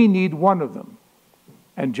 We need one of them.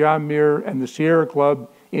 And John Muir and the Sierra Club,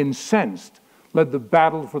 incensed, led the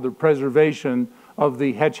battle for the preservation of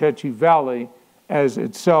the Hetch Hetchy Valley as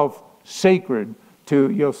itself sacred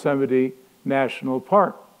to Yosemite National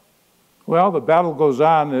Park. Well, the battle goes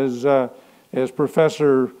on as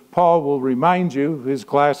Professor Paul will remind you, his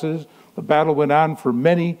classes. The battle went on for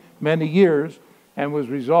many, many years and was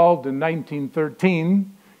resolved in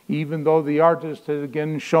 1913, even though the artist had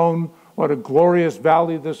again shown what a glorious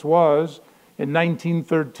valley this was. In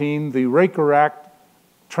 1913, the Raker Act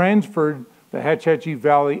transferred the Hetch Hetchy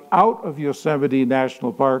Valley out of Yosemite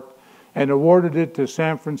National Park and awarded it to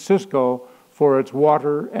San Francisco for its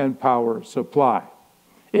water and power supply.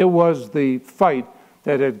 It was the fight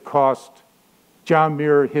that had cost John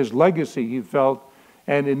Muir his legacy, he felt,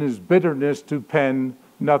 and in his bitterness to pen,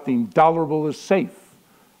 nothing tolerable is safe,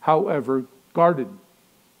 however guarded.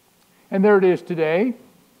 And there it is today,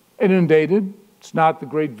 inundated. It's not the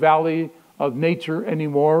great valley of nature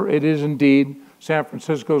anymore. It is indeed San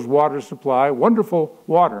Francisco's water supply, wonderful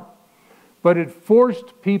water. But it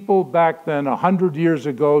forced people back then 100 years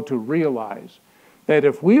ago to realize that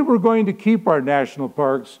if we were going to keep our national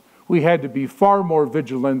parks, we had to be far more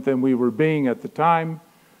vigilant than we were being at the time.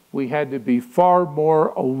 We had to be far more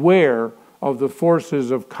aware of the forces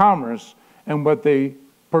of commerce and what they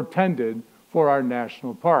portended for our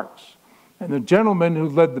national parks. And the gentleman who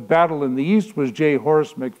led the battle in the East was J.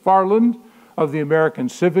 Horace McFarland of the American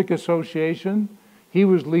Civic Association. He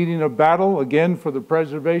was leading a battle, again, for the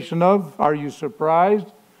preservation of, are you surprised,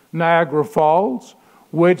 Niagara Falls,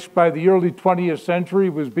 which by the early 20th century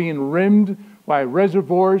was being rimmed by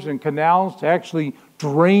reservoirs and canals to actually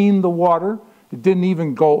drain the water. It didn't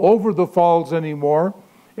even go over the falls anymore.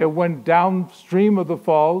 It went downstream of the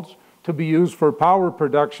falls to be used for power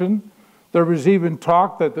production. There was even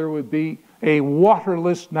talk that there would be a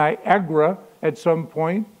waterless Niagara at some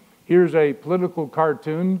point. Here's a political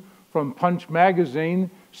cartoon from Punch magazine.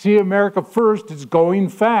 See America First, it's going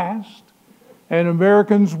fast. And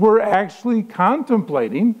Americans were actually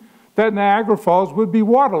contemplating that Niagara Falls would be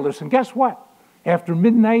waterless. And guess what? After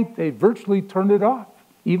midnight, they virtually turned it off,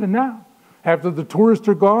 even now. After the tourists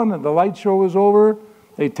are gone and the light show is over,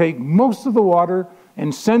 they take most of the water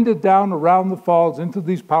and send it down around the falls into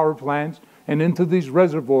these power plants and into these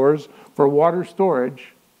reservoirs for water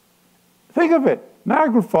storage. Think of it.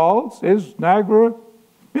 Niagara Falls is Niagara,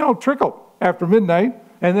 trickle after midnight.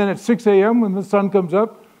 And then at 6 a.m. when the sun comes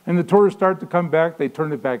up and the tourists start to come back, they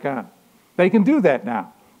turn it back on. They can do that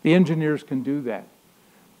now. The engineers can do that.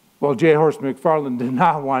 Well, J. Horace McFarland did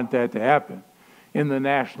not want that to happen in the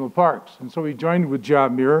national parks. And so he joined with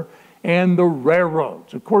John Muir and the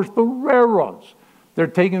railroads. Of course, the railroads. They're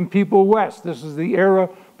taking people west. This is the era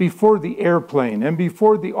before the airplane and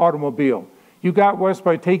before the automobile. You got west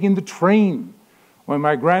by taking the train. When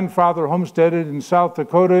my grandfather homesteaded in South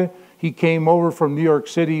Dakota, he came over from New York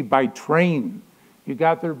City by train. You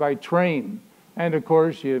got there by train. And of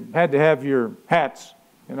course, you had to have your hats,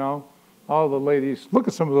 you know. All the ladies, look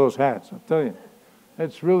at some of those hats, I'll tell you.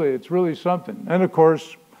 It's really something. And of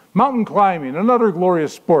course, mountain climbing, another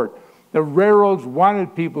glorious sport. The railroads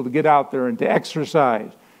wanted people to get out there and to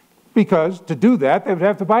exercise, because to do that, they would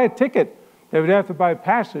have to buy a ticket. They would have to buy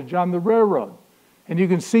passage on the railroad. And you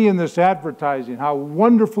can see in this advertising how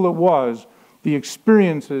wonderful it was, the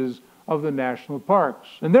experiences of the national parks.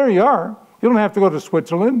 And there you are. You don't have to go to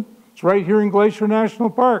Switzerland. It's right here in Glacier National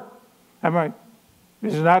Park.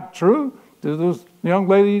 Is it not true? Do those young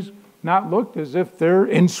ladies not look as if they're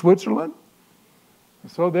in Switzerland?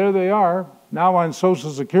 So there they are, now on Social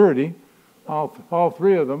Security, all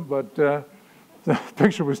three of them, but the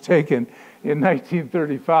picture was taken in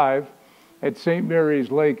 1935 at St. Mary's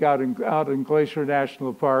Lake out in Glacier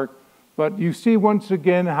National Park. But you see once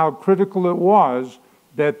again how critical it was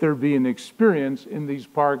that there be an experience in these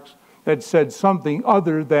parks that said something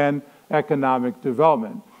other than economic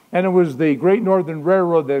development. And it was the Great Northern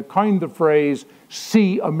Railroad that coined the phrase,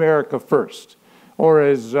 "See America first," or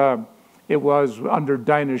as it was under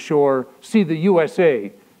Dinah Shore, "See the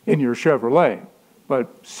USA in your Chevrolet,"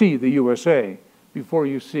 but see the USA before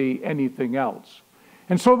you see anything else.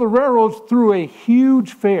 And so the railroads threw a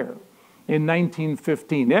huge fair in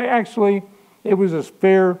 1915. Actually, it was a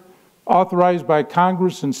fair authorized by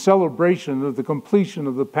Congress in celebration of the completion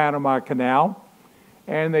of the Panama Canal.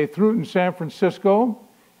 And they threw it in San Francisco,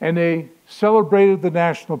 and they celebrated the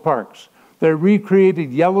national parks. They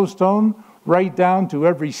recreated Yellowstone right down to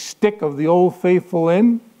every stick of the Old Faithful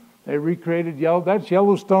Inn. They recreated that's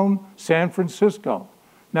Yellowstone, San Francisco,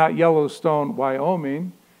 not Yellowstone,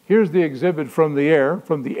 Wyoming. Here's the exhibit from the air,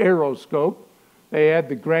 from the aeroscope. They had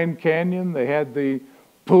the Grand Canyon, they had the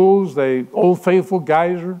pools, the Old Faithful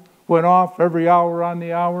geyser went off every hour on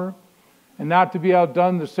the hour. And not to be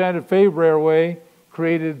outdone, the Santa Fe Railway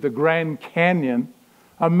created the Grand Canyon.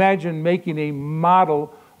 Imagine making a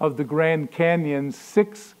model of the Grand Canyon,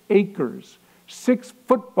 6 acres, 6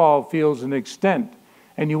 football fields in extent.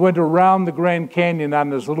 And you went around the Grand Canyon on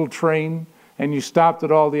this little train, and you stopped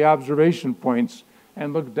at all the observation points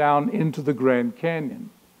and looked down into the Grand Canyon.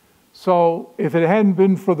 So if it hadn't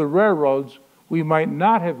been for the railroads, we might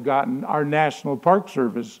not have gotten our National Park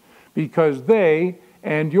Service, because they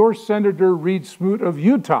and your Senator Reed Smoot of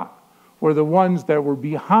Utah were the ones that were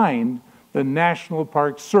behind the National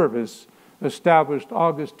Park Service, established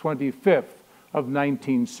August 25th of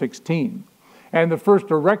 1916. And the first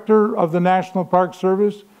director of the National Park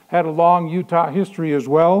Service had a long Utah history as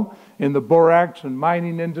well in the borax and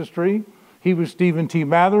mining industry. He was Stephen T.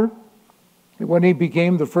 Mather. When he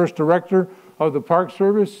became the first director of the Park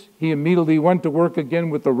Service, he immediately went to work again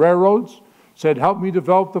with the railroads, said, "Help me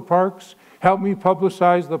develop the parks, help me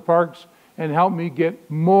publicize the parks, and help me get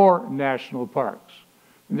more national parks."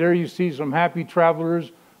 And there you see some happy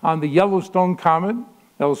travelers on the Yellowstone Comet.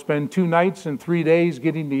 They'll spend 2 nights and 3 days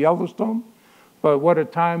getting to Yellowstone. But what a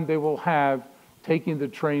time they will have taking the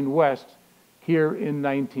train west here in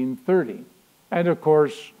 1930. And of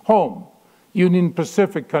course, home, Union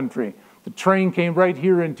Pacific country. The train came right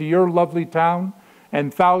here into your lovely town,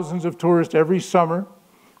 and thousands of tourists every summer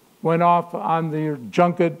went off on the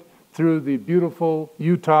junket through the beautiful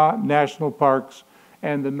Utah national parks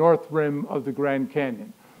and the north rim of the Grand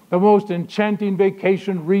Canyon. The most enchanting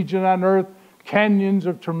vacation region on earth, canyons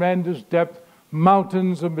of tremendous depth,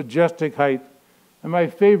 mountains of majestic height. And my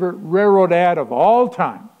favorite railroad ad of all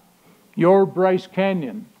time, your Bryce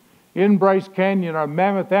Canyon. In Bryce Canyon, our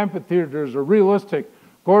mammoth amphitheaters are realistic,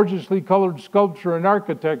 gorgeously colored sculpture and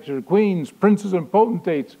architecture, queens, princes and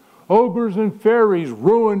potentates, ogres and fairies,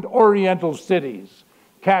 ruined oriental cities,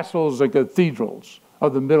 castles and cathedrals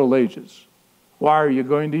of the Middle Ages. Why are you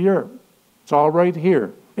going to Europe? It's all right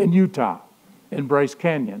here in Utah, in Bryce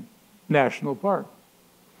Canyon National Park.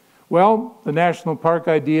 Well, the national park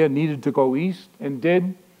idea needed to go east, and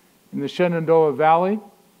did, in the Shenandoah Valley.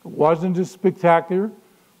 It wasn't as spectacular,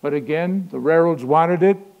 but again, the railroads wanted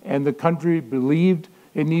it, and the country believed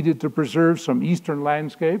it needed to preserve some eastern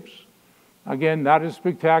landscapes. Again, not as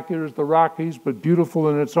spectacular as the Rockies, but beautiful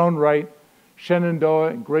in its own right. Shenandoah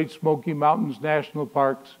and Great Smoky Mountains National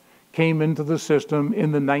Parks came into the system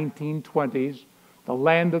in the 1920s, the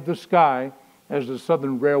land of the sky, as the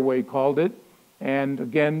Southern Railway called it. And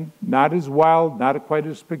again, not as wild, not quite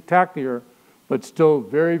as spectacular, but still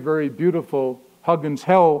very, very beautiful. Huggins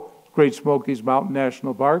Hill, Great Smokies Mountain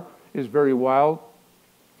National Park, is very wild.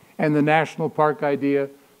 And the national park idea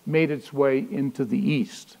made its way into the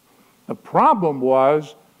east. The problem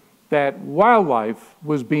was that wildlife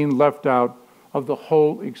was being left out of the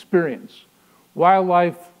whole experience.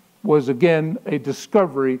 Wildlife was, again, a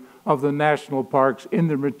discovery of the national parks in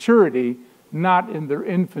their maturity not in their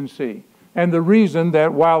infancy. And the reason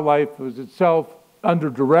that wildlife was itself under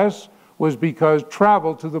duress was because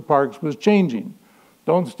travel to the parks was changing.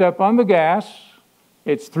 Don't step on the gas.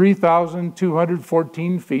 It's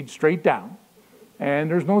 3,214 feet straight down, and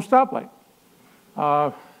there's no stoplight.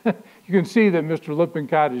 You can see that Mr.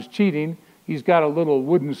 Lippincott is cheating. He's got a little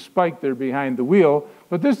wooden spike there behind the wheel,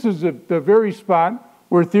 but this is the very spot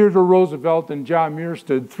where Theodore Roosevelt and John Muir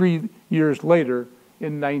stood 3 years later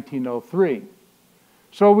in 1903.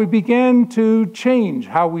 So we began to change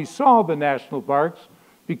how we saw the national parks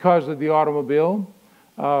because of the automobile.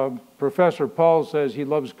 Professor Paul says he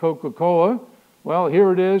loves Coca-Cola. Well,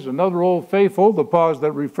 here it is, another old faithful, the pause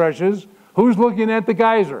that refreshes. Who's looking at the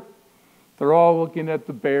geyser? They're all looking at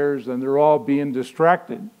the bears, and they're all being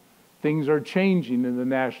distracted. Things are changing in the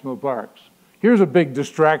national parks. Here's a big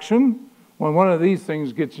distraction. When one of these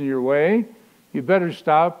things gets in your way, you better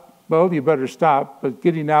stop. Well, you better stop, but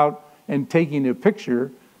getting out and taking a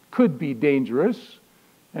picture could be dangerous.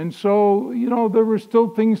 And so, you know, there were still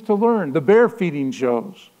things to learn. The bear feeding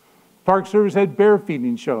shows. Park Service had bear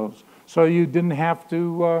feeding shows. So you didn't have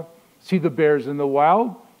to see the bears in the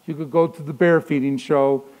wild. You could go to the bear feeding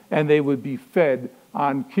show and they would be fed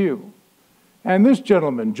on cue. And this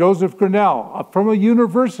gentleman, Joseph Grinnell, from a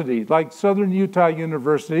university like Southern Utah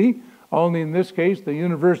University, only in this case the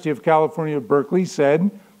University of California, Berkeley,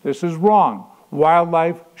 said, this is wrong.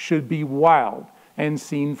 Wildlife should be wild and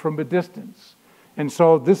seen from a distance. And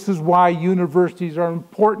so this is why universities are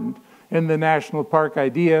important in the national park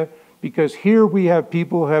idea, because here we have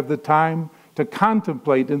people who have the time to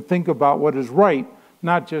contemplate and think about what is right,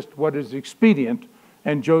 not just what is expedient.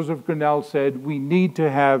 And Joseph Grinnell said, we need to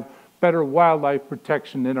have better wildlife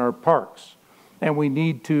protection in our parks. And we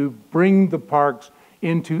need to bring the parks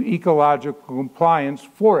into ecological compliance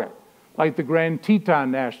for it, like the Grand Teton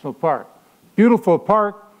National Park. Beautiful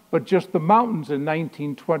park, but just the mountains in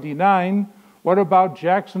 1929. What about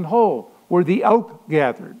Jackson Hole, where the elk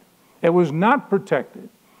gathered? It was not protected,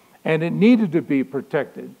 and it needed to be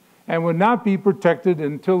protected, and would not be protected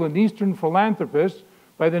until an Eastern philanthropist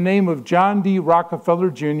by the name of John D.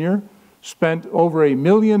 Rockefeller Jr. spent over $1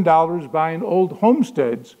 million buying old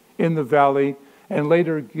homesteads in the valley and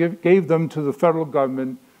later gave them to the federal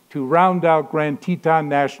government to round out Grand Teton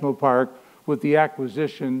National Park with the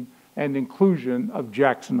acquisition and inclusion of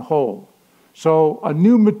Jackson Hole. So a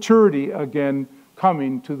new maturity again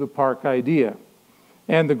coming to the park idea.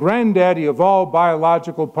 And the granddaddy of all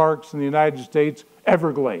biological parks in the United States,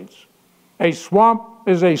 Everglades. A swamp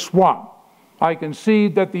is a swamp. I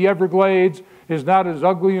concede that the Everglades is not as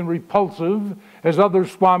ugly and repulsive as other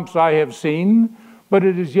swamps I have seen, but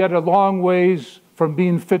it is yet a long ways from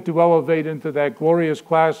being fit to elevate into that glorious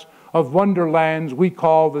class of wonderlands we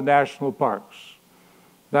call the national parks.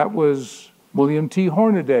 That was William T.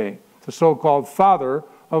 Hornaday, the so-called father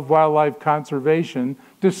of wildlife conservation,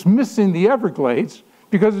 dismissing the Everglades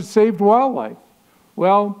because it saved wildlife.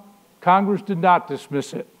 Well, Congress did not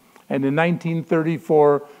dismiss it, and in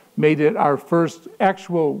 1934 made it our first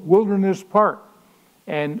actual wilderness park,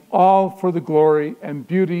 and all for the glory and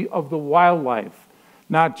beauty of the wildlife,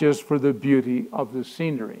 not just for the beauty of the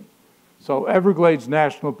scenery. So Everglades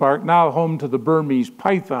National Park, now home to the Burmese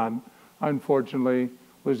python, unfortunately,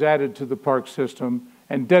 was added to the park system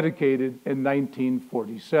and dedicated in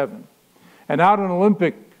 1947. And out on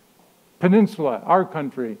Olympic Peninsula, our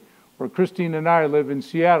country, where Christine and I live in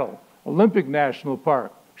Seattle, Olympic National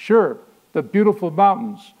Park, sure, the beautiful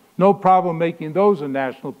mountains, no problem making those a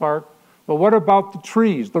national park, but what about the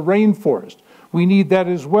trees, the rainforest? We need that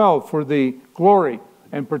as well for the glory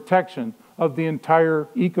and protection of the entire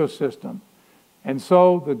ecosystem. And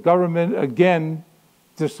so the government again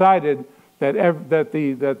decided that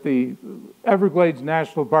the Everglades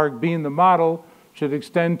National Park, being the model, should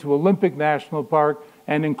extend to Olympic National Park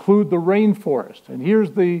and include the rainforest. And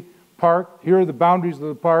here's the park, here are the boundaries of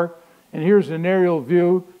the park, and here's an aerial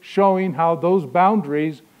view showing how those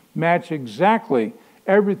boundaries match exactly.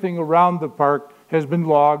 Everything around the park has been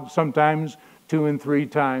logged, sometimes 2 and 3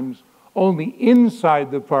 times. Only inside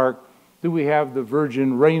the park do we have the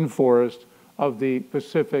virgin rainforest of the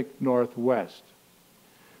Pacific Northwest.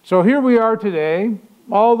 So here we are today,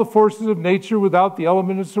 all the forces of nature without the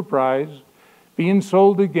element of surprise, being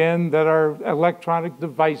sold again that our electronic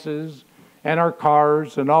devices and our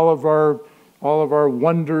cars and all of our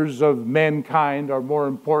wonders of mankind are more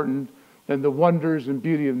important than the wonders and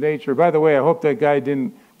beauty of nature. By the way, I hope that guy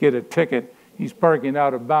didn't get a ticket. He's parking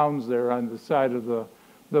out of bounds there on the side of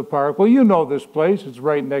the park. Well, you know this place. It's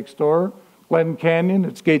right next door. Glen Canyon.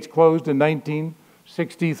 Its gates closed in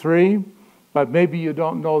 1963. But maybe you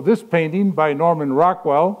don't know this painting by Norman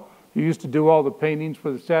Rockwell, who used to do all the paintings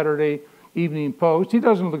for the Saturday Evening Post. He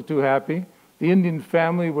doesn't look too happy. The Indian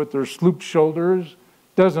family with their slooped shoulders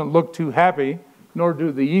doesn't look too happy, nor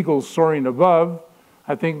do the eagles soaring above.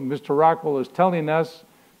 I think Mr. Rockwell is telling us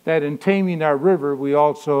that in taming our river, we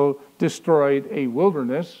also destroyed a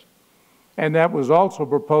wilderness. And that was also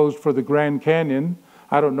proposed for the Grand Canyon.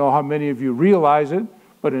 I don't know how many of you realize it,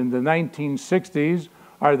 but in the 1960s,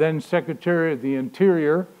 our then Secretary of the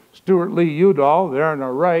Interior, Stuart Lee Udall, there on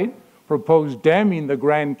our right, proposed damming the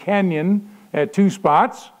Grand Canyon at 2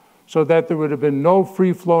 spots so that there would have been no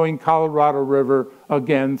free-flowing Colorado River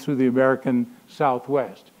again through the American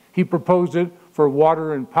Southwest. He proposed it for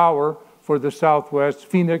water and power for the Southwest,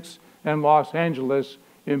 Phoenix and Los Angeles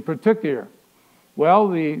in particular. Well,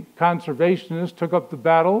 the conservationists took up the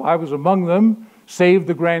battle. I was among them. Save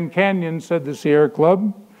the Grand Canyon, said the Sierra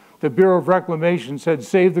Club. The Bureau of Reclamation said,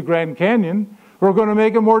 save the Grand Canyon. We're going to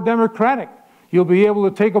make it more democratic. You'll be able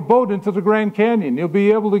to take a boat into the Grand Canyon. You'll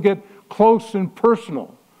be able to get close and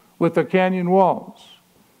personal with the canyon walls.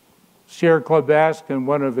 Sierra Club asked in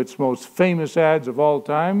one of its most famous ads of all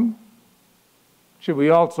time, should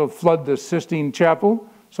we also flood the Sistine Chapel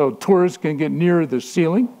so tourists can get nearer the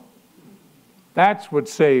ceiling? That's what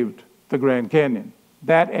saved the Grand Canyon.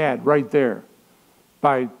 That ad right there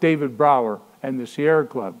by David Brower and the Sierra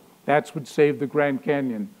Club. That's what saved the Grand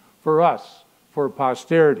Canyon for us, for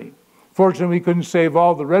posterity. Fortunately, we couldn't save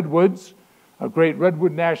all the redwoods, a great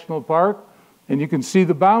redwood national park, and you can see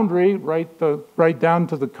the boundary right down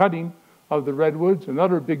to the cutting of the redwoods,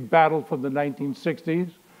 another big battle from the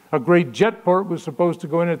 1960s. A great jetport was supposed to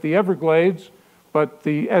go in at the Everglades, but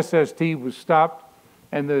the SST was stopped,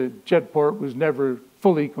 and the jetport was never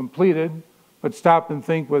fully completed. But stop and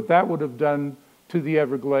think what that would have done to the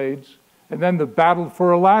Everglades. And then the battle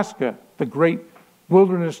for Alaska, the great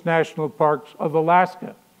wilderness national parks of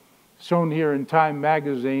Alaska, shown here in Time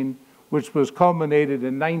magazine, which was culminated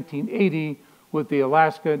in 1980 with the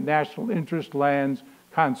Alaska National Interest Lands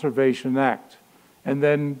Conservation Act. And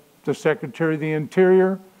then the Secretary of the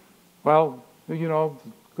Interior, well, you know,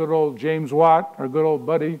 good old James Watt, our good old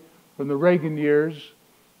buddy from the Reagan years,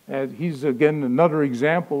 and he's again another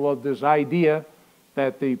example of this idea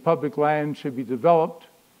that the public land should be developed.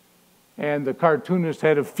 And the cartoonist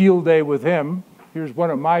had a field day with him. Here's one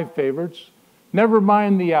of my favorites. Never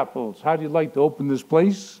mind the apples. How do you like to open this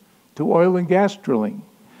place? To oil and gas drilling.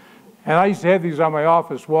 And I used to have these on my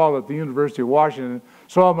office wall at the University of Washington,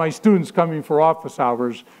 so all my students coming for office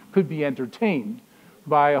hours could be entertained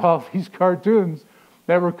by all these cartoons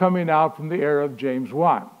that were coming out from the era of James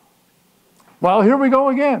Watt. Well, here we go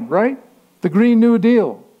again, right? The Green New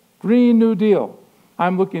Deal. Green New Deal.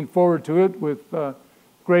 I'm looking forward to it with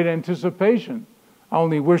great anticipation. I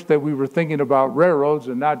only wish that we were thinking about railroads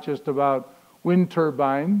and not just about wind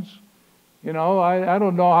turbines. You know, I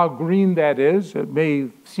don't know how green that is. It may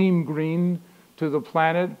seem green to the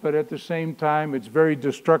planet, but at the same time, it's very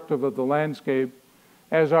destructive of the landscape,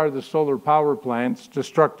 as are the solar power plants,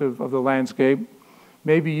 destructive of the landscape.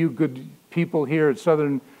 Maybe you good people here at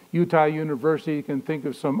Southern Utah University can think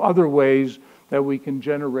of some other ways that we can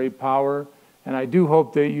generate power. And I do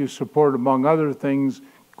hope that you support, among other things,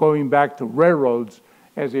 going back to railroads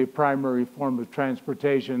as a primary form of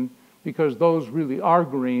transportation, because those really are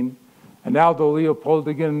green. And Aldo Leopold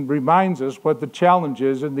again reminds us what the challenge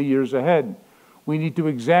is in the years ahead. We need to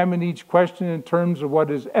examine each question in terms of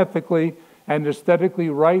what is ethically and aesthetically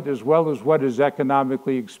right, as well as what is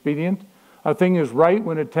economically expedient. A thing is right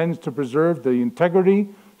when it tends to preserve the integrity,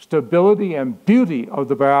 stability, and beauty of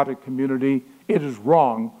the biotic community. It is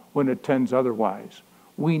wrong when it tends otherwise.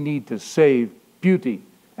 We need to save beauty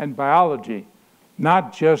and biology,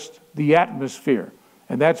 not just the atmosphere.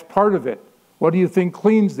 And that's part of it. What do you think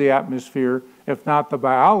cleans the atmosphere, if not the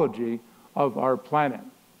biology of our planet?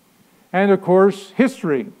 And of course,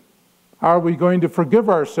 history. Are we going to forgive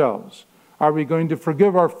ourselves? Are we going to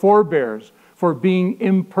forgive our forebears for being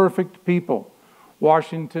imperfect people?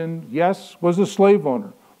 Washington, yes, was a slave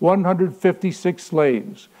owner. 156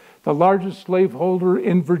 slaves, the largest slaveholder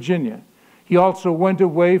in Virginia. He also went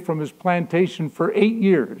away from his plantation for 8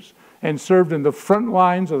 years and served in the front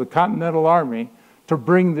lines of the Continental Army to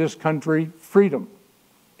bring this country freedom.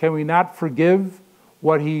 Can we not forgive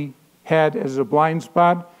what he had as a blind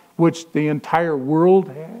spot, which the entire world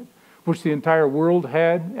had,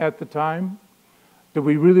 at the time? Do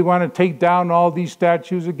we really want to take down all these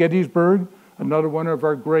statues at Gettysburg, another one of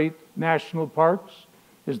our great national parks?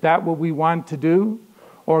 Is that what we want to do?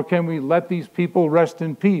 Or can we let these people rest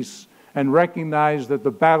in peace and recognize that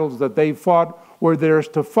the battles that they fought were theirs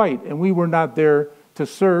to fight, and we were not there to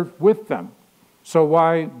serve with them? So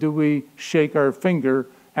why do we shake our finger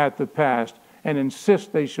at the past and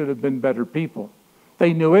insist they should have been better people?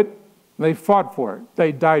 They knew it. They fought for it.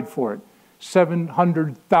 They died for it.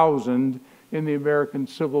 700,000 in the American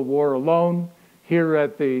Civil War alone. Here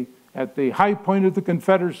at the high point of the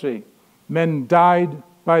Confederacy, men died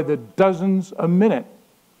by the dozens a minute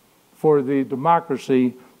for the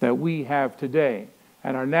democracy that we have today.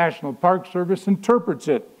 And our National Park Service interprets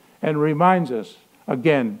it and reminds us,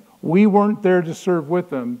 again, we weren't there to serve with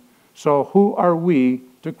them, so who are we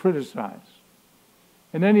to criticize?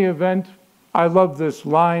 In any event, I love this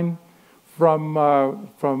line from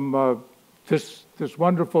this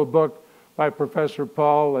wonderful book by Professor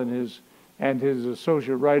Paul and his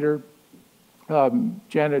associate writer,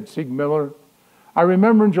 Janet Siegmiller. I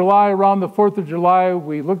remember in July, around the 4th of July,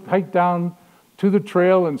 we hiked down to the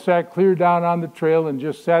trail and sat clear down on the trail and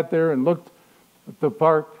just sat there and looked at the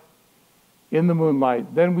park in the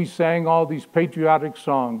moonlight. Then we sang all these patriotic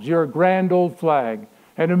songs. You're a grand old flag,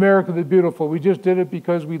 and America the Beautiful. We just did it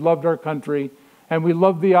because we loved our country, and we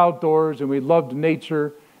loved the outdoors, and we loved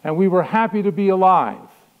nature, and we were happy to be alive.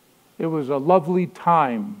 It was a lovely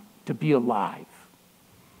time to be alive.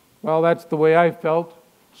 Well, that's the way I felt,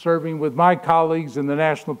 serving with my colleagues in the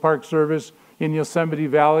National Park Service in Yosemite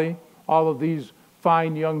Valley, all of these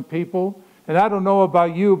fine young people. And I don't know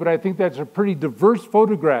about you, but I think that's a pretty diverse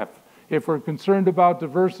photograph. If we're concerned about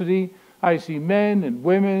diversity, I see men and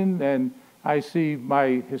women, and I see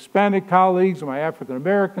my Hispanic colleagues, and my African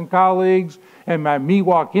American colleagues, and my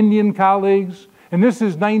Miwok Indian colleagues. And this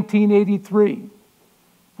is 1983.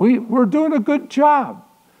 We're doing a good job.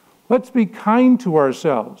 Let's be kind to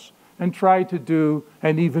ourselves and try to do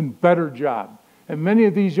an even better job. And many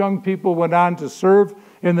of these young people went on to serve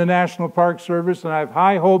in the National Park Service, and I have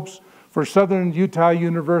high hopes for Southern Utah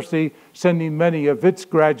University sending many of its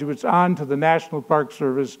graduates on to the National Park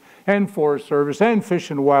Service and Forest Service and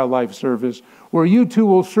Fish and Wildlife Service, where you too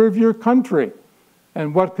will serve your country.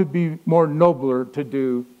 And what could be more nobler to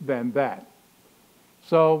do than that?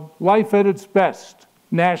 So, life at its best,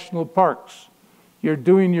 national parks. You're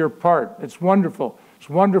doing your part. It's wonderful. It's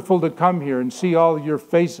wonderful to come here and see all your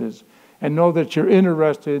faces and know that you're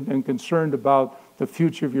interested and concerned about the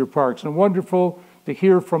future of your parks. And wonderful to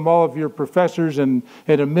hear from all of your professors and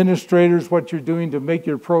administrators what you're doing to make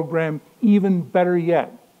your program even better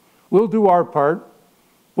yet. We'll do our part.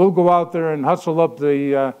 We'll go out there and hustle up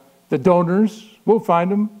the donors. We'll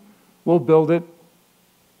find them. We'll build it.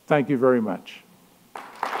 Thank you very much.